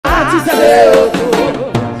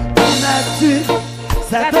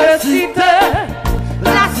Cette cité,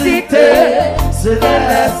 la cité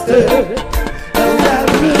céleste,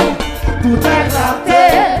 tout éclaté,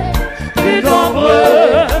 les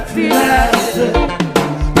nombreux finestres.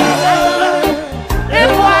 Les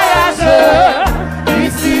voyageurs,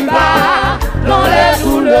 ici-bas, dans les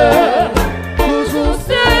douleurs, toujours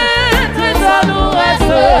ces trésors nous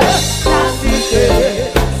restent. La cité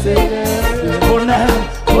céleste,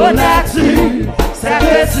 connais-tu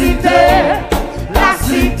cette cité?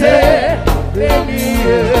 Béni,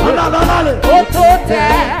 autoté,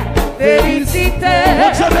 félicité,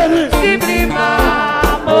 sublime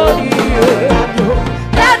harmonie.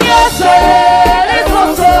 L'agneau soleil, les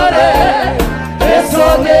grands soleils, les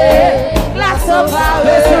soleils, la sauvage,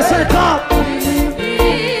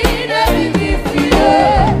 vivifié,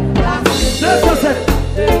 la cité,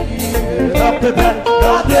 la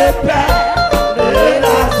paix, et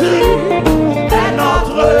la vie est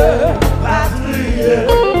notre patrie.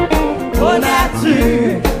 Connais-tu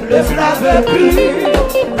le fleuve pur,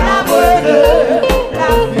 la beauté, la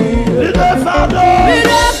vie? Une fardeau est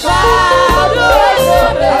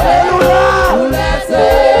sauvé, nous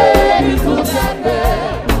laisser du tout élevé.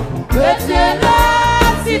 Chrétien, la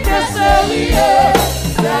cité sérieuse,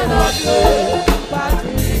 c'est notre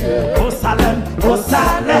patrie. Au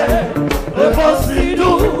Salem,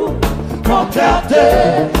 repose-nous, mon cœur te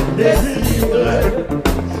désire.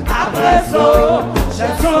 À présent,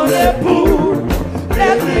 cherche son époux,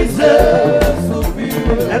 l'église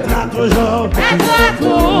soupire. Être toujours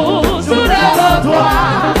devant toi,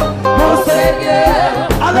 mon Seigneur.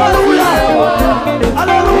 Alléluia,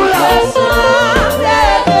 alléluia.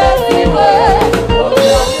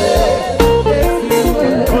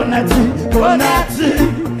 Connais-tu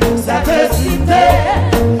cette cité,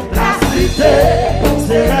 la cité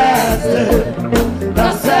céleste,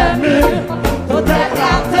 dans ses murs, tout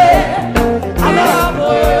éclaté.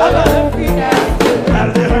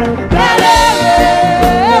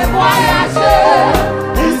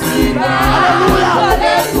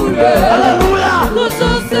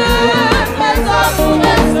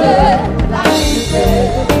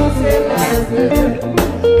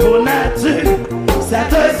 Connais-tu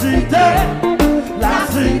cette cité, la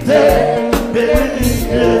cité bénie,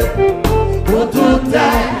 pour toute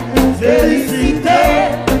félicité,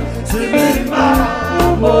 sublime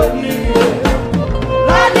harmonie.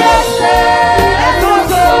 La décès,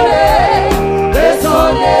 le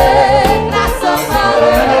soleil, la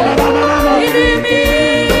sauvage,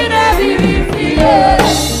 illumine et vivifie la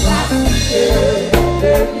cité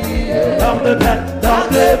bénie. Dans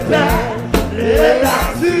le paix, et la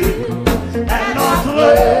vie est notre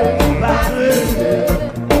patrie.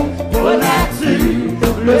 Connais-tu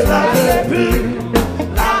le fleuve pur,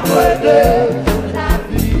 la beauté, la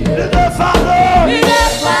vie? Une fardeau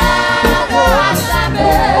à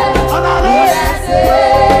jamais, nous laisser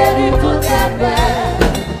du tout élevé.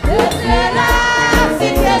 C'est la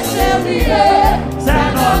cité chérie, c'est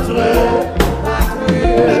notre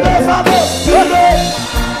patrie. Une fardeau à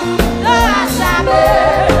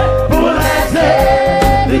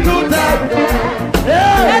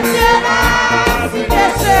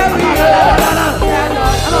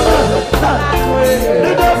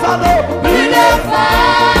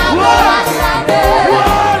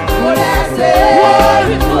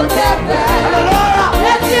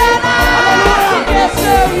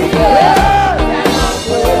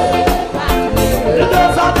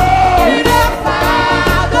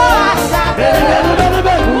jamais.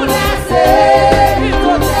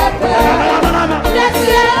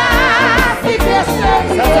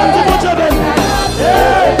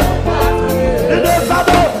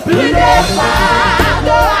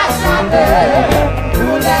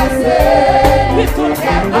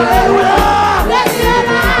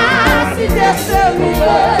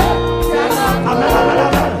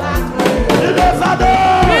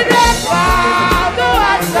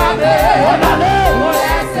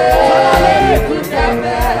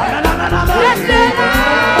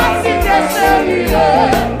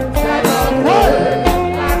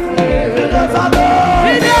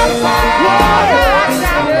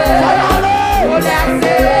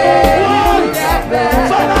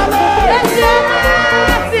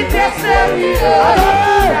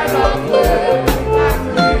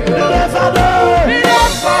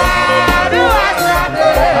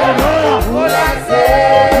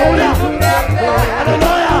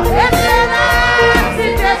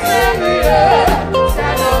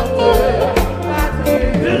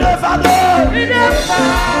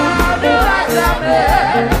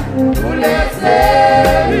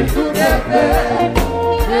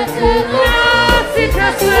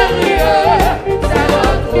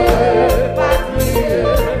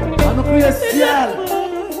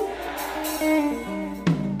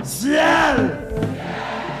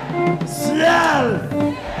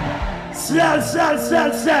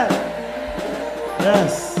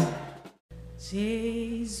 Yes.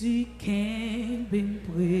 Jésus qui bien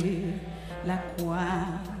pris la croix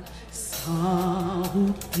sans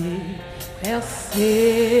route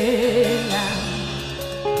percée là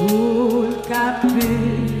pour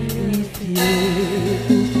purifier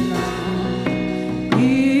tout l'âme.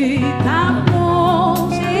 Il t'a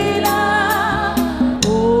plongé là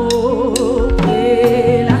auprès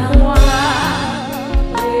la croix,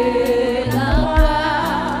 auprès la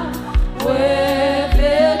croix,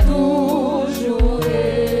 auprès toujours.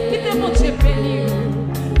 Qui te montre béni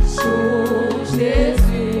sous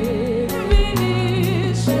Jésus, béni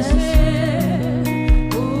chercher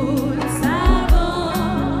pour le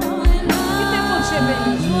savant. Qui te montre béni.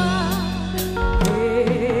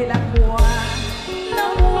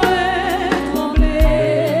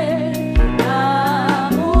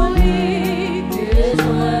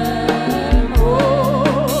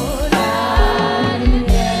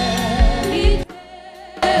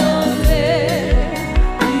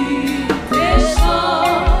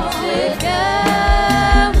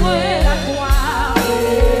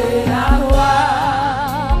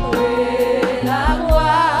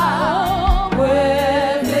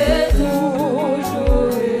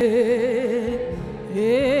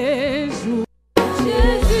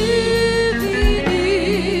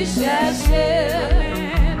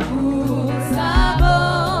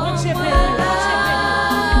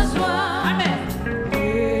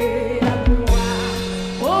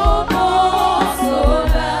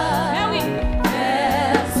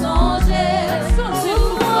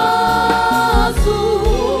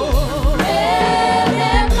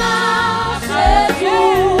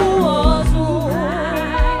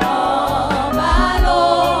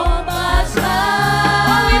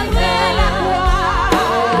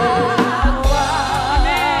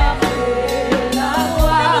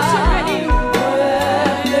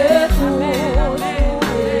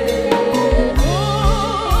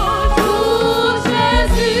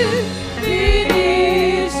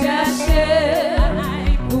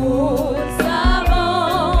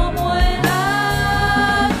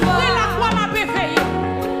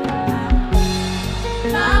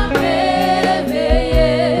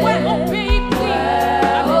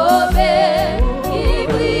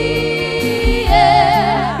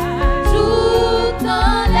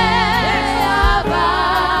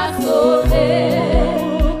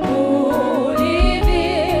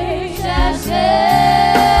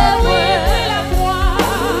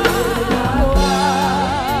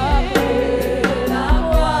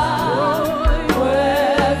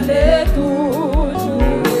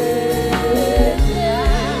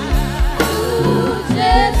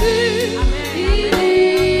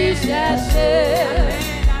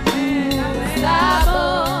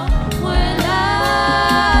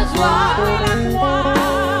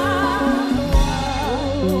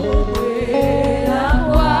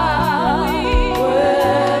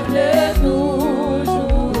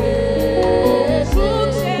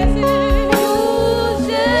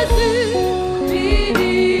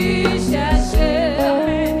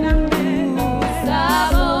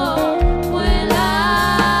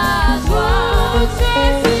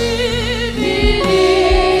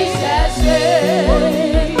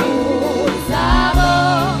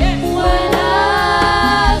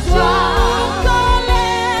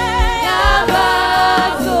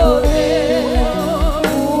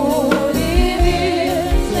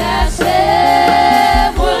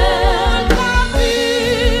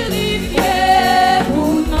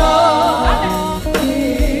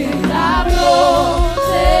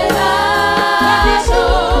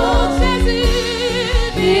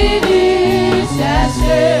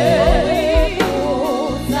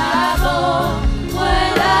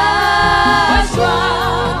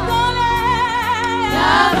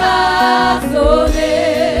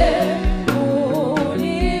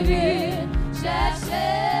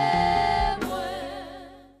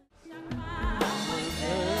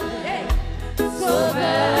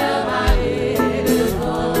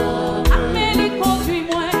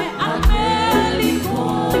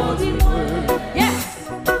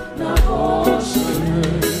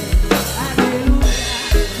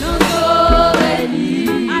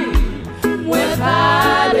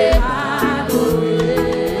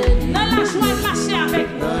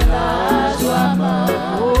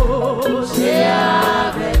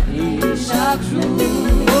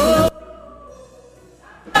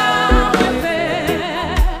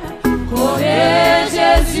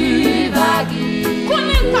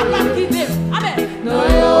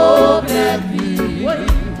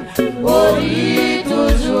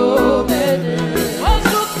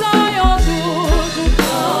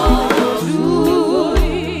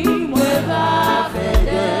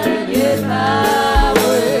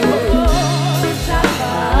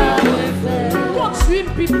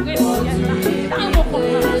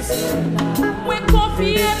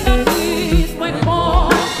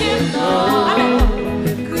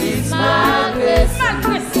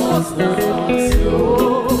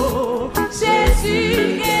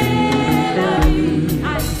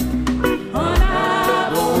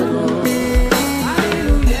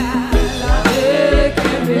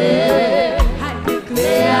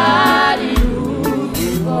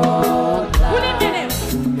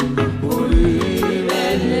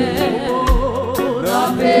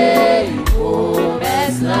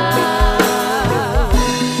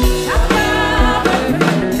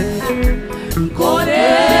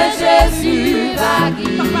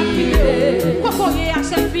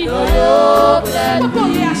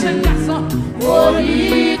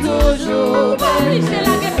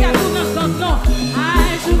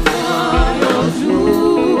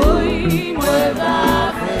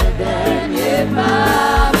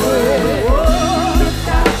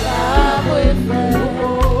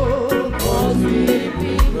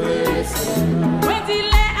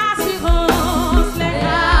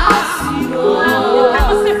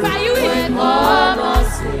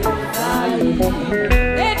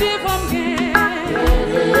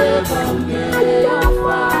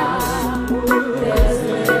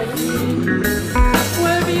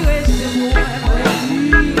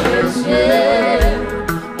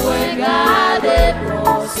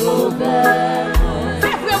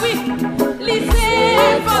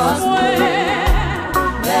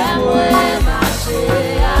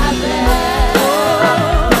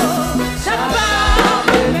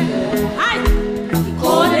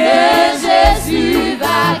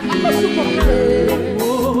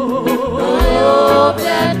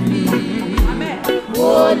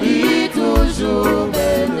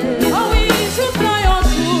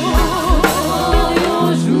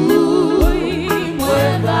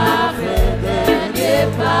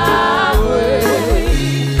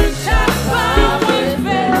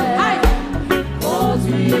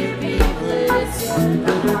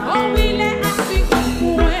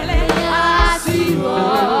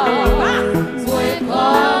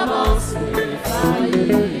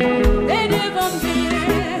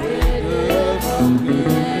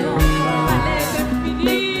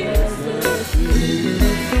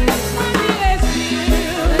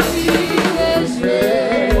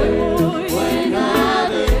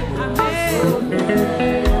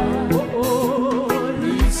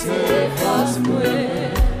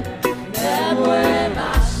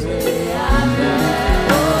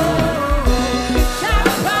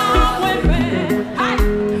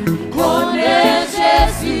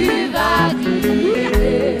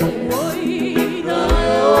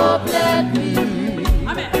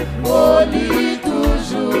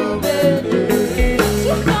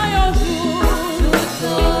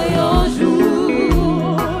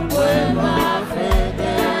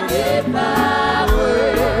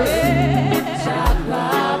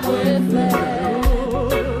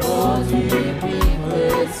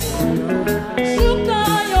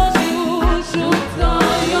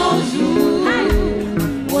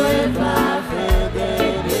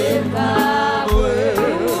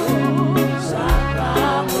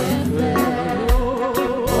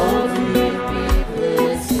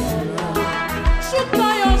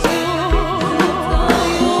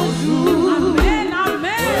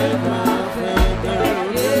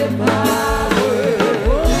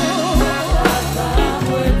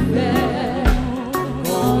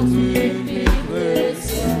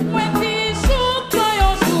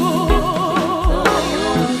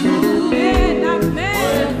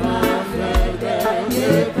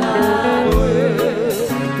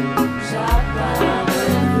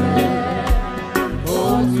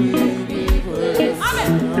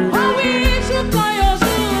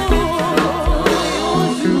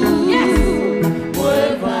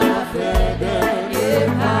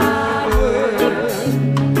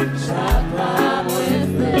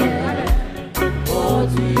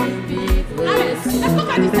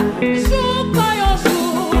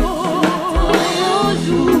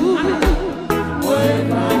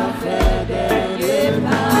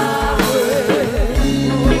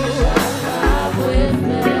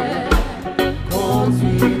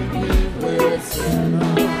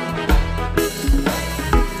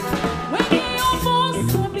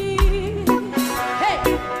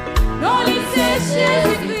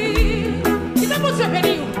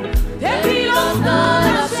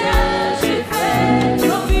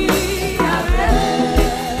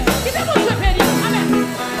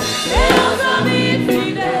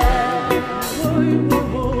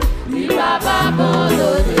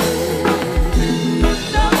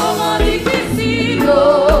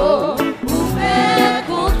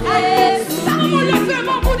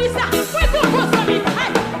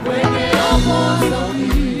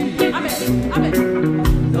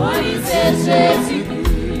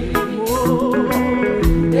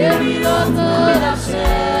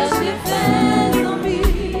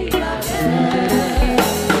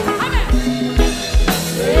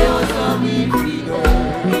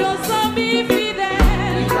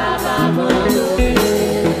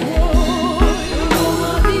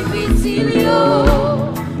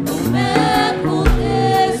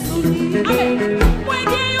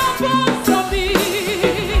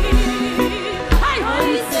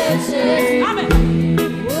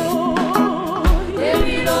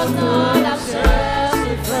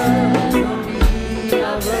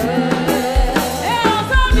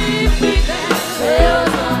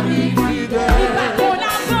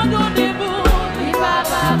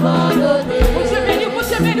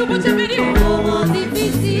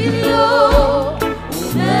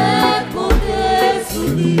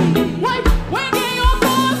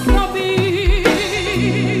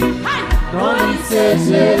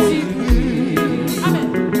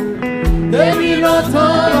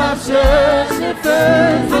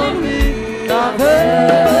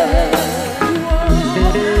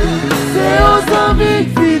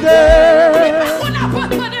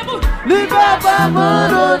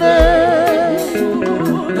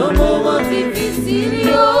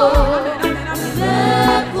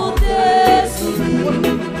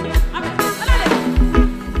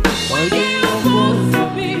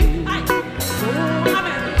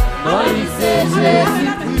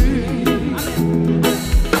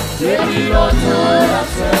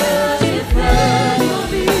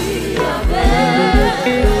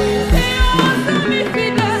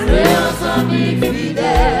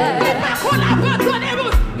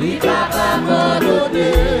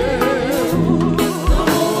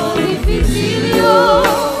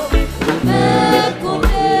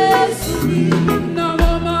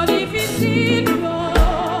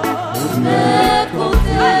 Con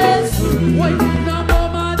Oui.